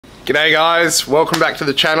G'day guys, welcome back to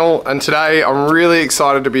the channel, and today I'm really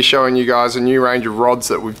excited to be showing you guys a new range of rods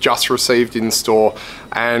that we've just received in store.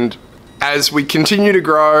 And as we continue to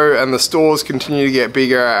grow and the stores continue to get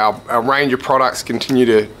bigger, our range of products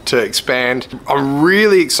continue to expand, I'm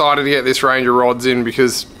really excited to get this range of rods in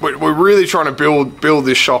because we're really trying to build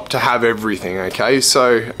this shop to have everything, okay?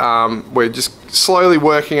 So we're just slowly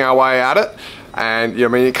working our way at it. And I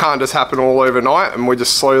mean, it can't just happen all overnight, and we're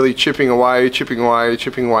just slowly chipping away,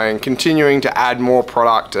 and continuing to add more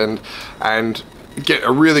product and get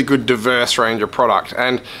a really good diverse range of product.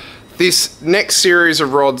 And this next series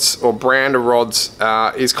of rods, or brand of rods,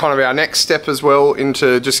 is kind of our next step as well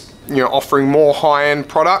into just offering more high-end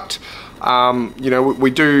product.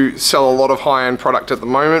 We do sell a lot of high-end product at the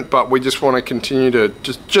moment, but we just want to continue to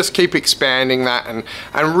just keep expanding that, and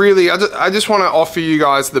really I just want to offer you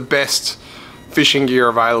guys the best fishing gear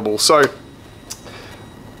available. So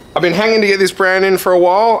I've been hanging to get this brand in for a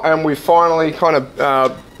while, and we finally kind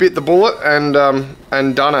of bit the bullet and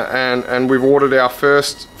done it, and we've ordered our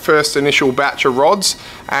first initial batch of rods,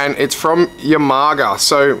 and it's from Yamaga.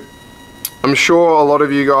 So I'm sure a lot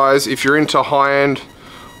of you guys, if you're into high-end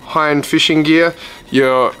fishing gear,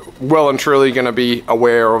 you're well and truly going to be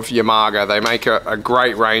aware of Yamaga. They make a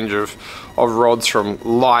great range of rods, from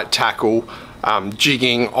light tackle,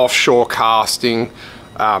 jigging, offshore casting,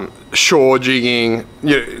 shore jigging,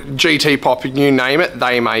 GT popping, you name it,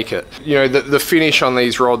 they make it. The finish on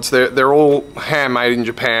these rods, they're all handmade in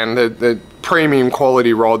Japan. They're premium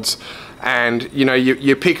quality rods, and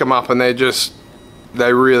you pick them up and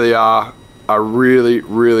they really are a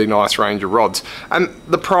really nice range of rods. And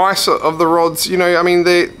the price of the rods, I mean,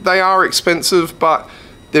 they are expensive, but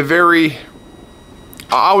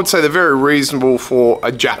I would say they're very reasonable for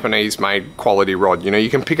a Japanese-made quality rod. You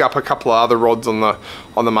can pick up a couple of other rods on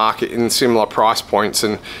the market in similar price points,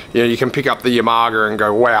 and you can pick up the Yamaga and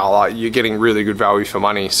go, wow, you're getting really good value for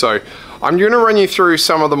money. So I'm going to run you through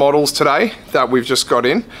some of the models today that we've just got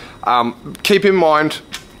in. Keep in mind,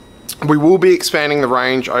 we will be expanding the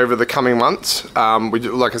range over the coming months.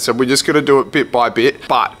 Like I said, we're just going to do it bit by bit,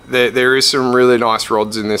 but there is some really nice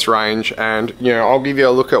rods in this range, and I'll give you a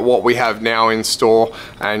look at what we have now in store.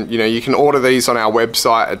 And you can order these on our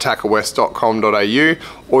website at tacklewest.com.au,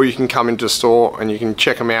 or you can come into store and you can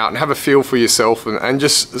check them out and have a feel for yourself and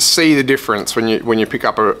just see the difference when you pick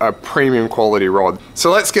up a premium quality rod. So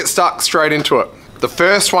let's get stuck straight into it. The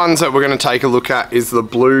first ones that we're going to take a look at is the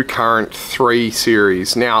Blue Current 3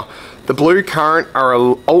 series. Now, the Blue Current are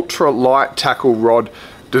an ultra light tackle rod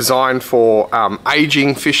designed for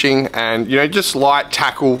aging fishing and just light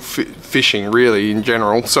tackle fishing really in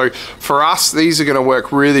general. So for us, these are going to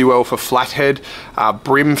work really well for flathead,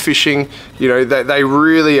 brim fishing. They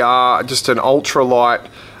really are just an ultra light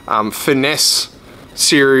finesse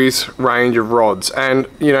series range of rods. And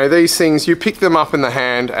these things, you pick them up in the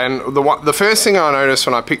hand, and the first thing I noticed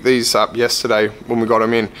when I picked these up yesterday when we got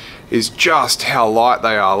them in is just how light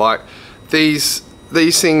they are. Like these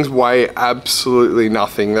things weigh absolutely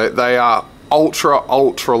nothing. They are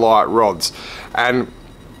ultra light rods. And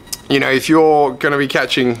if you're going to be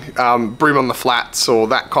catching brim on the flats or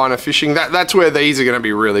that kind of fishing, that's where these are going to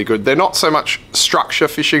be really good. They're not so much structure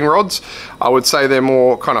fishing rods. I would say they're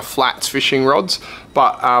more kind of flats fishing rods,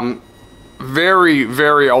 but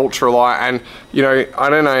very ultra light. And I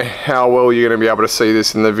don't know how well you're going to be able to see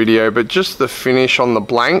this in the video, but just the finish on the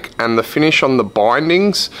blank and the finish on the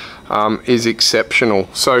bindings is exceptional.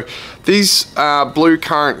 So these Blue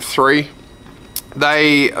Current 3,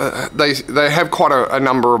 they have quite a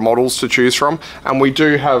number of models to choose from, and we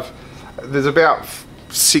do have, there's about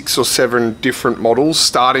 6 or 7 different models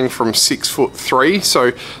starting from 6'3".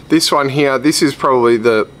 So this one here, this is probably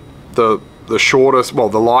the shortest, well,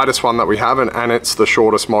 the lightest one that we have, and it's the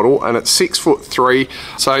shortest model, and it's 6'3".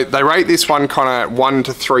 So they rate this one kind of 1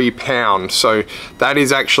 to 3 pounds. So that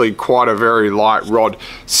is actually quite a very light rod.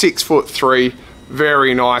 6'3",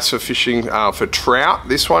 very nice for fishing for trout,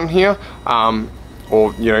 this one here,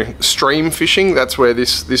 or stream fishing. That's where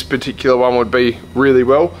this particular one would be really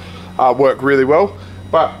well, work really well.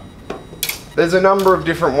 But there's a number of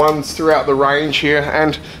different ones throughout the range here,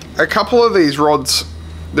 and a couple of these rods,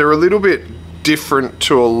 they're a little bit different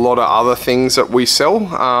to a lot of other things that we sell.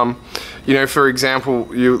 For example,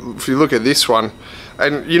 if you look at this one,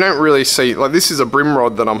 and you don't really see, like, this is a brim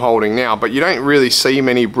rod that I'm holding now, but you don't really see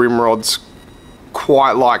many brim rods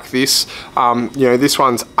quite like this. This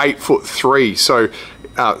one's 8'3", so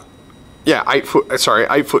yeah,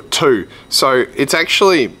 8'2". So it's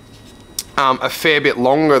actually a fair bit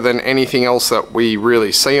longer than anything else that we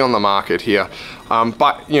really see on the market here.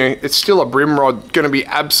 But you know, it's still a brim rod, going to be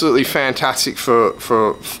absolutely fantastic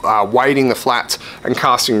for wading the flats and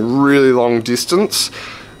casting really long distance.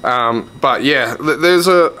 But yeah, there's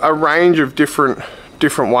a range of different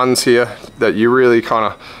ones here that you really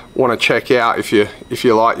kind of want to check out if you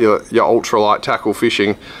like your ultralight tackle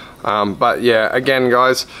fishing. But yeah, again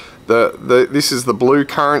guys, this is the Blue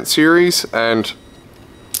Current series, and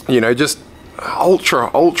you know, just ultra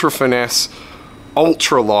finesse,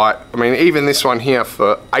 ultra light. I mean, even this one here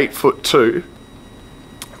for 8'2"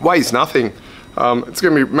 weighs nothing. It's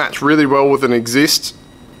going to be matched really well with an Exist.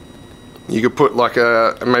 You could put like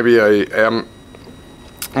maybe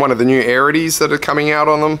one of the new Arities that are coming out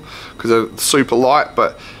on them because they're super light.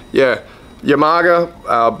 But yeah,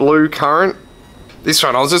 Yamaga Blue Current. This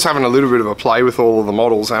one, I was just having a little bit of a play with all of the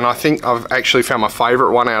models, and I think I've actually found my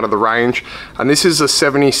favorite one out of the range, and this is a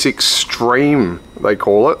 76 Stream, they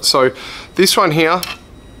call it. So this one here,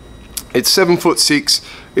 it's 7'6",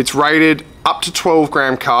 it's rated up to 12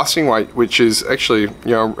 gram casting weight, which is actually,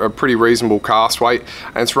 you know, a pretty reasonable cast weight,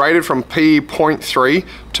 and it's rated from P.3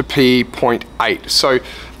 to P.8. So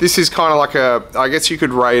this is kind of like I guess you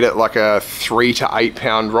could rate it like a 3 to 8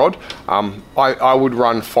 pound rod. I would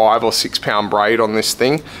run 5 or 6 pound braid on this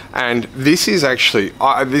thing, and this is actually,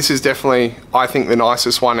 this is definitely, I think, the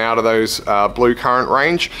nicest one out of those Blue Current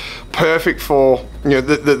range. Perfect for, you know,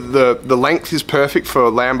 the length is perfect for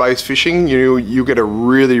land-based fishing. You get a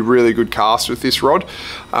really good cast with this rod.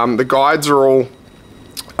 The guides are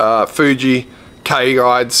all Fuji K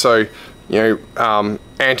guides, so you know,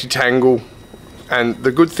 anti-tangle. And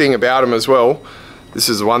the good thing about them as well, this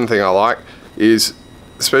is the one thing I like, is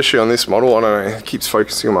especially on this model, I don't know, it keeps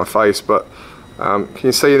focusing on my face, but can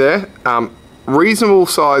you see there? Reasonable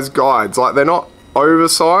size guides, like they're not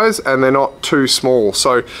oversized and they're not too small,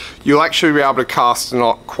 so you'll actually be able to cast a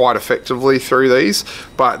knot quite effectively through these.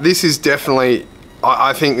 But this is definitely,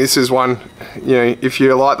 I think this is one, you know, if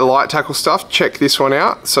you like the light tackle stuff, check this one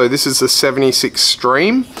out. So this is the 76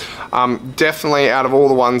 Stream. Definitely out of all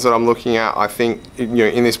the ones that I'm looking at, I think, you know,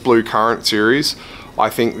 in this Blue Current series, I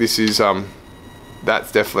think this is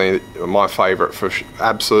that's definitely my favorite,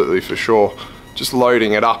 absolutely for sure. Just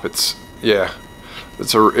loading it up, it's, yeah,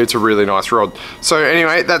 it's a really nice rod. So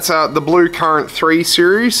anyway, that's the Blue Current 3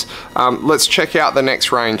 series. Let's check out the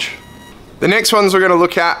next range. The next ones we're going to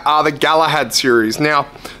look at are the Galahad series. Now,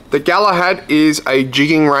 the Galahad is a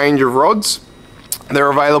jigging range of rods. They're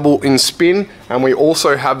available in spin, and we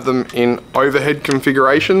also have them in overhead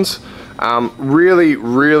configurations.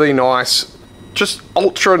 Really nice, just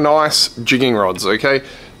ultra nice jigging rods, okay?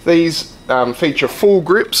 These feature full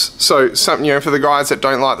grips, so something, you know, for the guys that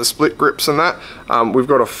don't like the split grips and that, we've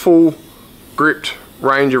got a full gripped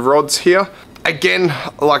range of rods here. Again,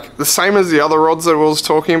 like the same as the other rods that I was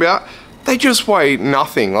talking about, they just weigh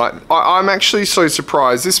nothing. Like I'm actually so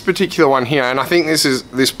surprised. This particular one here, and I think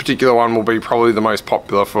this particular one will be probably the most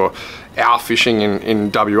popular for our fishing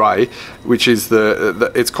in WA, which is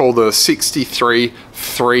it's called the 63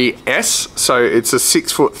 3S. So it's a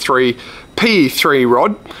 6'3" PE3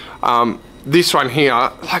 rod. This one here,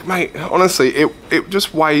 like mate, honestly, it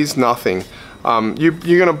just weighs nothing. You're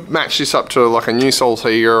gonna match this up to like a New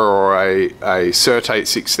Saltiga or a Certate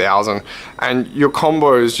 6000, and your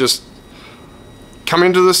combo is just come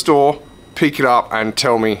into the store, pick it up, and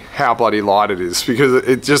tell me how bloody light it is,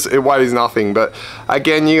 because it weighs nothing. But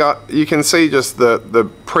again, you can see just the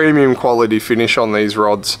premium quality finish on these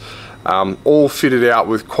rods, all fitted out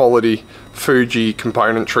with quality Fuji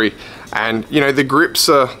componentry, and you know, the grips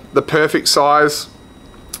are the perfect size.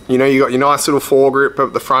 You know, you got your nice little foregrip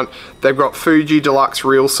at the front. They've got Fuji Deluxe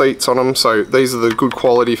reel seats on them, so these are the good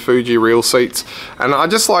quality Fuji reel seats. And I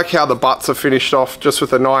just like how the butts are finished off just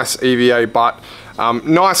with a nice EVA butt.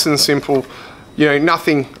 Nice and simple, you know,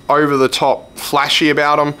 nothing over the top flashy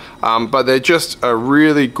about them, but they're just a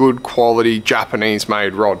really good quality Japanese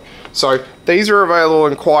made rod. So these are available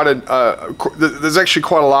in quite there's actually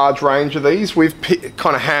quite a large range of these. We've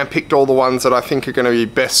kind of hand-picked all the ones that I think are going to be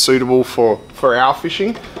best suitable for our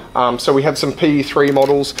fishing. So we have some PE3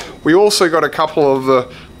 models. We also got a couple of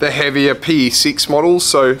the heavier PE6 models.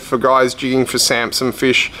 So for guys jigging for Samson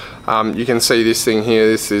fish, you can see this thing here.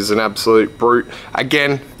 This is an absolute brute.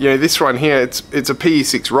 Again, you know, this one here, it's a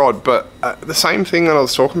PE6 rod, but the same thing that I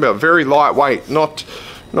was talking about, very lightweight, not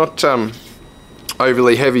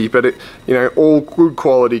overly heavy, but it, you know, all good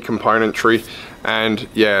quality componentry, and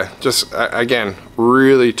yeah, just again,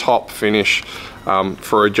 really top finish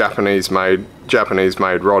for a Japanese made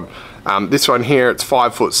rod. This one here, it's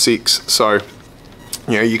 5'6", so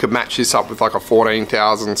You know, you could match this up with like a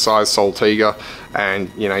 14,000 size Saltiga, and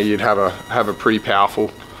you know, you'd have a pretty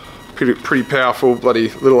powerful bloody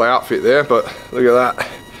little outfit there. But look at that.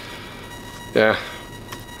 Yeah.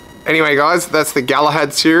 Anyway guys, that's the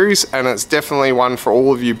Galahad series, and it's definitely one for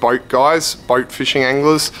all of you boat guys, boat fishing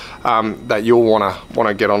anglers, that you'll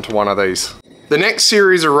wanna get onto one of these. The next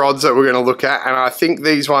series of rods that we're gonna look at, and I think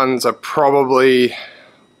these ones are probably,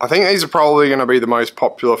 gonna be the most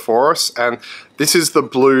popular for us, and this is the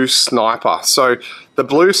Blue Sniper. So the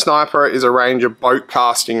Blue Sniper is a range of boat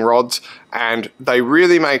casting rods, and they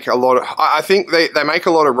really make a lot of, I think they make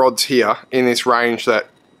a lot of rods here in this range that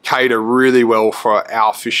cater really well for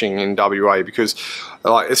our fishing in WA, because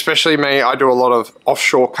like, especially me, I do a lot of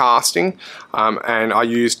offshore casting, and I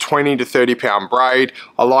use 20 to 30 pound braid.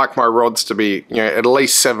 I like my rods to be, you know, at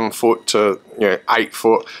least 7 foot to, you know, 8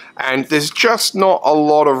 foot, and there's just not a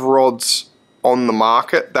lot of rods on the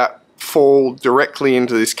market that fall directly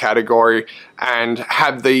into this category and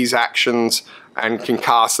have these actions and can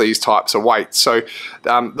cast these types of weights. So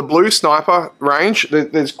the Blue Sniper range,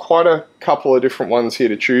 there's quite a couple of different ones here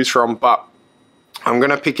to choose from, but I'm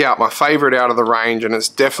going to pick out my favorite out of the range, and it's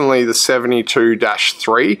definitely the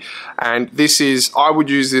 72-3. And this is, I would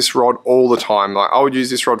use this rod all the time. Like, I would use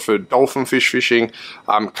this rod for dolphin fish fishing,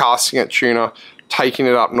 casting at tuna, taking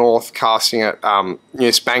it up north, casting at you know,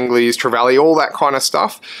 spanglies, trevally, all that kind of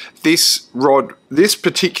stuff. This rod, this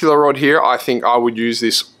particular rod here, I think I would use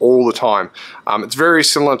this all the time. It's very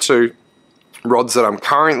similar to rods that I'm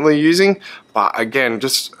currently using, but again,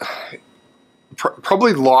 just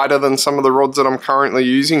probably lighter than some of the rods that I'm currently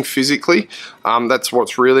using physically. That's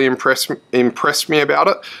what's really impressed me about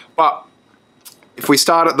it. But if we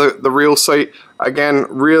start at the reel seat, again,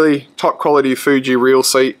 really top quality Fuji reel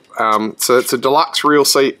seat. So it's a deluxe reel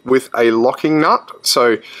seat with a locking nut,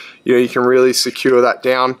 so you know, you can really secure that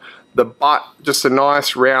down. The butt, just a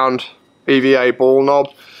nice round EVA ball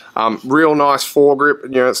knob. Real nice foregrip. You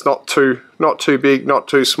know, it's not too big, not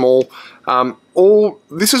too small.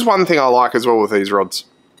 This is one thing I like as well with these rods.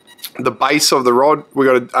 The base of the rod, we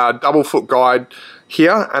got a double foot guide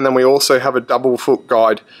here, and then we also have a double foot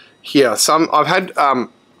guide here. I've had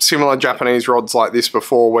similar Japanese rods like this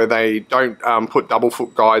before, where they don't put double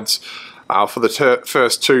foot guides for the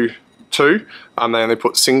first two, they only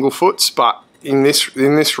put single foots. But in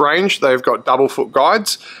this range, they've got double foot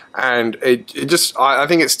guides, and it just, I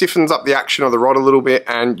think it stiffens up the action of the rod a little bit,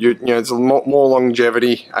 and you know, there's a lot more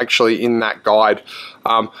longevity actually in that guide.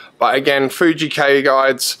 But again, Fuji K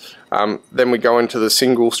guides. Then we go into the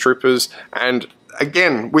single strippers, and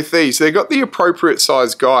again with these, they've got the appropriate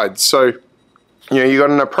size guides. So you know, you got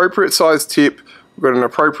an appropriate size tip, we've got an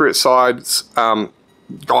appropriate size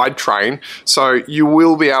guide train, so you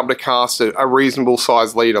will be able to cast a reasonable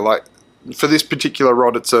size leader. Like for this particular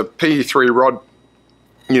rod, it's a PE3 rod.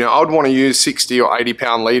 You know, I would want to use 60 or 80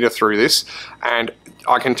 pound leader through this, and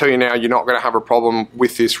I can tell you now, you're not going to have a problem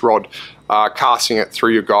with this rod casting it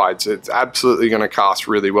through your guides. It's absolutely going to cast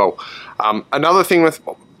really well. Another thing with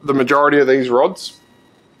the majority of these rods,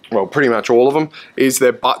 well, pretty much all of them, is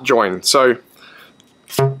their butt join. So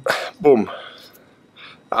boom,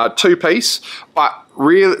 two piece, but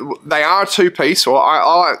really they are two piece, or I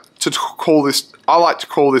like to call this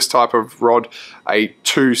type of rod a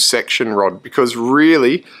two section rod, because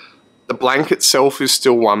really the blank itself is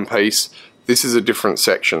still one piece. This is a different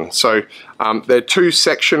section. So they're two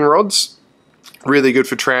section rods, really good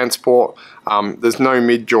for transport. There's no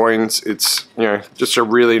mid joins. It's, you know, just a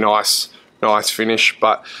really nice finish.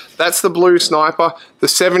 But that's the Blue Sniper. The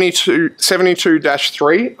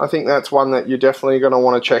 72-3, I think that's one that you're definitely going to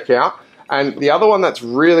want to check out. And the other one that's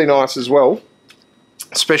really nice as well,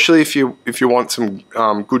 especially if you want some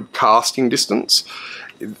good casting distance,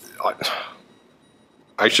 I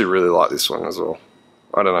actually really like this one as well.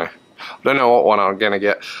 I don't know what one I'm going to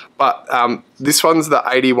get, but this one's the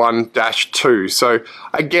 81-2. So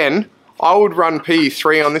again, I would run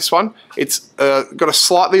PE3 on this one. It's got a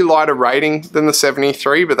slightly lighter rating than the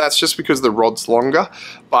 73, but that's just because the rod's longer.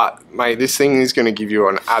 But mate, this thing is going to give you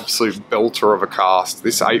an absolute belter of a cast.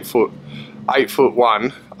 This 8 foot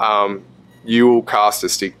one, you will cast a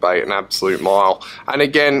stick bait an absolute mile. And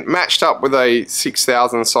again, matched up with a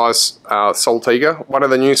 6,000 size Saltiga, one of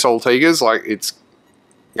the new Saltigas, like it's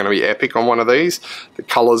going to be epic on one of these. The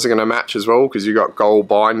colors are going to match as well, because you got gold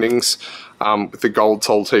bindings with the gold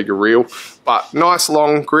Saltiga reel. But nice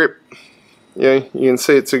long grip. Yeah, you can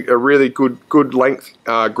see it's a really good length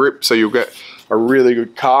grip, so you'll get a really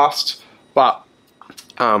good cast. But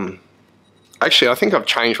actually, I think I've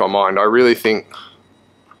changed my mind. I really think,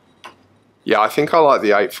 yeah, I think I like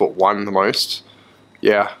the 8 foot one the most.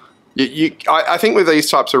 Yeah, I think with these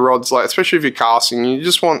types of rods, like especially if you're casting, you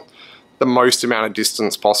just want the most amount of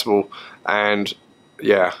distance possible. And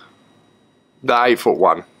yeah, the 8-foot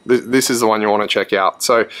one. This is the one you want to check out.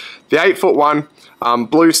 So the 8-foot one,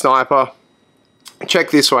 blue sniper.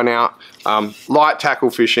 Check this one out. Light tackle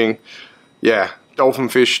fishing. Yeah, dolphin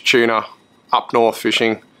fish, tuna, up north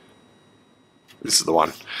fishing. This is the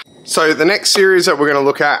one. So the next series that we're going to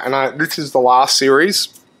look at, and this is the last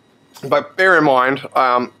series, but bear in mind,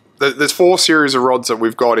 there's 4 series of rods that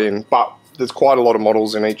we've got in, but there's quite a lot of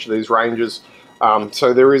models in each of these ranges.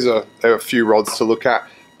 So there is a few rods to look at.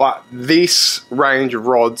 But this range of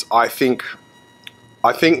rods, I think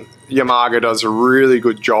Yamaga does a really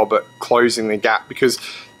good job at closing the gap, because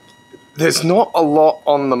there's not a lot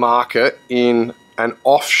on the market in an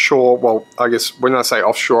offshore, well, I guess when I say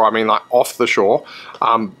offshore, I mean like off the shore,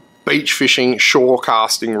 beach fishing, shore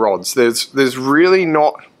casting rods. There's really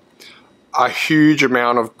not a huge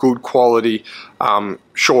amount of good quality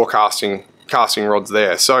shore casting rods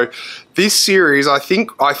there. So this series, I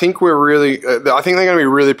think we're really, I think they're going to be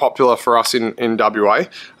really popular for us in WA,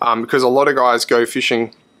 because a lot of guys go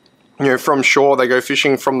fishing, you know, from shore. They go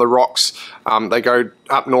fishing from the rocks. They go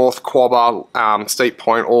up north, Quabba, Steep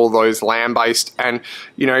Point, all those land-based, and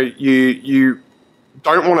you know, you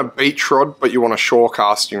don't want a beach rod, but you want a shore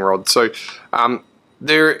casting rod. So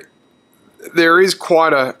there is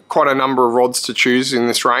quite a number of rods to choose in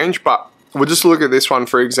this range, but we'll just look at this one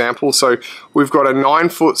for example. So we've got a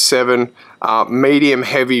 9'7" medium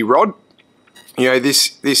heavy rod. You know,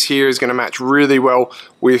 this here is going to match really well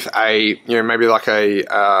with a, you know, maybe like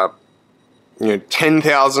a you know,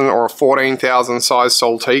 10,000 or a 14,000 size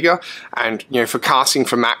Saltiga, and you know, for casting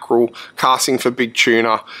for mackerel, casting for big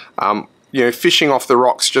tuna, you know, fishing off the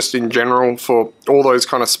rocks just in general for all those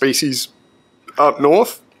kind of species up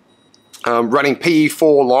north, running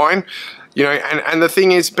PE4 line. You know, and the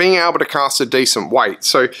thing is, being able to cast a decent weight.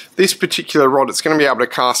 So this particular rod, it's going to be able to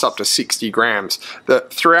cast up to 60 grams.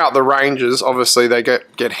 Throughout the ranges, obviously they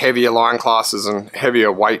get heavier line classes and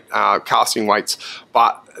heavier weight casting weights.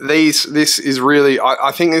 But this is really,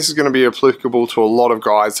 I think this is going to be applicable to a lot of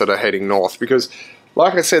guys that are heading north, because,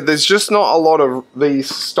 like I said, there's just not a lot of these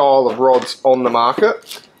style of rods on the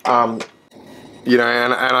market. You know,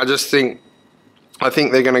 and I just think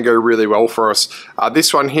they're going to go really well for us.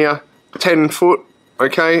 This one here, 10 foot,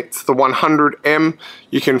 okay, it's the 100M.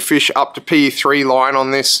 You can fish up to PE3 line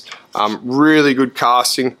on this. Really good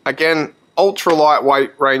casting. Again, ultra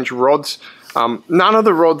lightweight range of rods. None of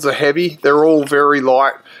the rods are heavy. They're all very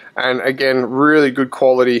light, and again, really good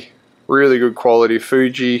quality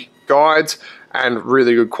Fuji guides and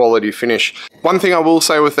really good quality finish. One thing I will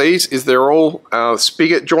say with these is they're all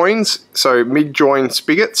spigot joins, so mid-join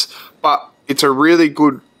spigots, but it's a really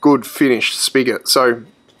good finished spigot. So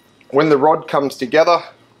when the rod comes together,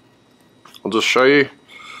 I'll just show you.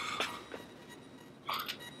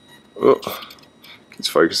 Oh, it's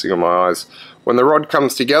focusing on my eyes. When the rod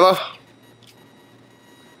comes together,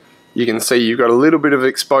 you can see you've got a little bit of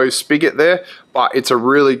exposed spigot there, but it's a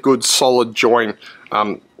really good solid join.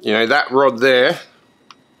 You know, that rod there,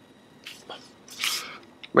 I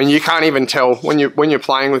mean, you can't even tell when you're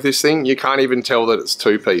playing with this thing. You can't even tell that it's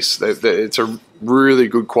two-piece. It's a really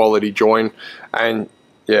good quality join, and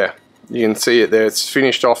yeah, you can see it there. It's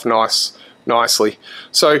finished off nicely.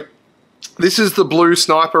 So this is the blue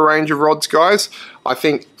sniper range of rods, guys. I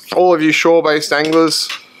think all of you shore-based anglers,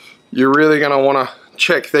 you're really going to want to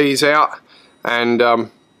check these out. And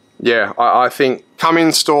yeah, I think come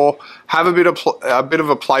in store, have a bit of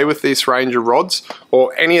a play with this range of rods,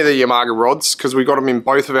 or any of the Yamaga rods, because we got them in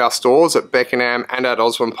both of our stores at Beckenham and at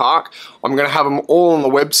Osborne Park. I'm going to have them all on the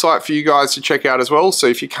website for you guys to check out as well. So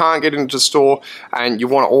if you can't get into store and you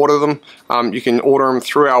want to order them, you can order them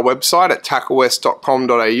through our website at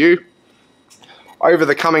tacklewest.com.au. Over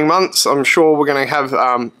the coming months, I'm sure we're going to have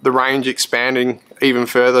the range expanding even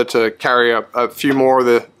further to carry a few more of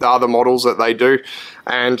the other models that they do.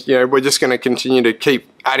 And you know, we're just going to continue to keep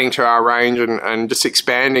adding to our range and just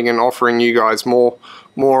expanding and offering you guys more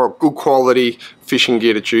good quality fishing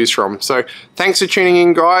gear to choose from. So thanks for tuning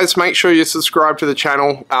in, guys. Make sure you subscribe to the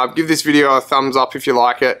channel. Give this video a thumbs up if you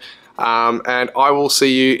like it. And I will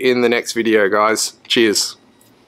see you in the next video, guys. Cheers.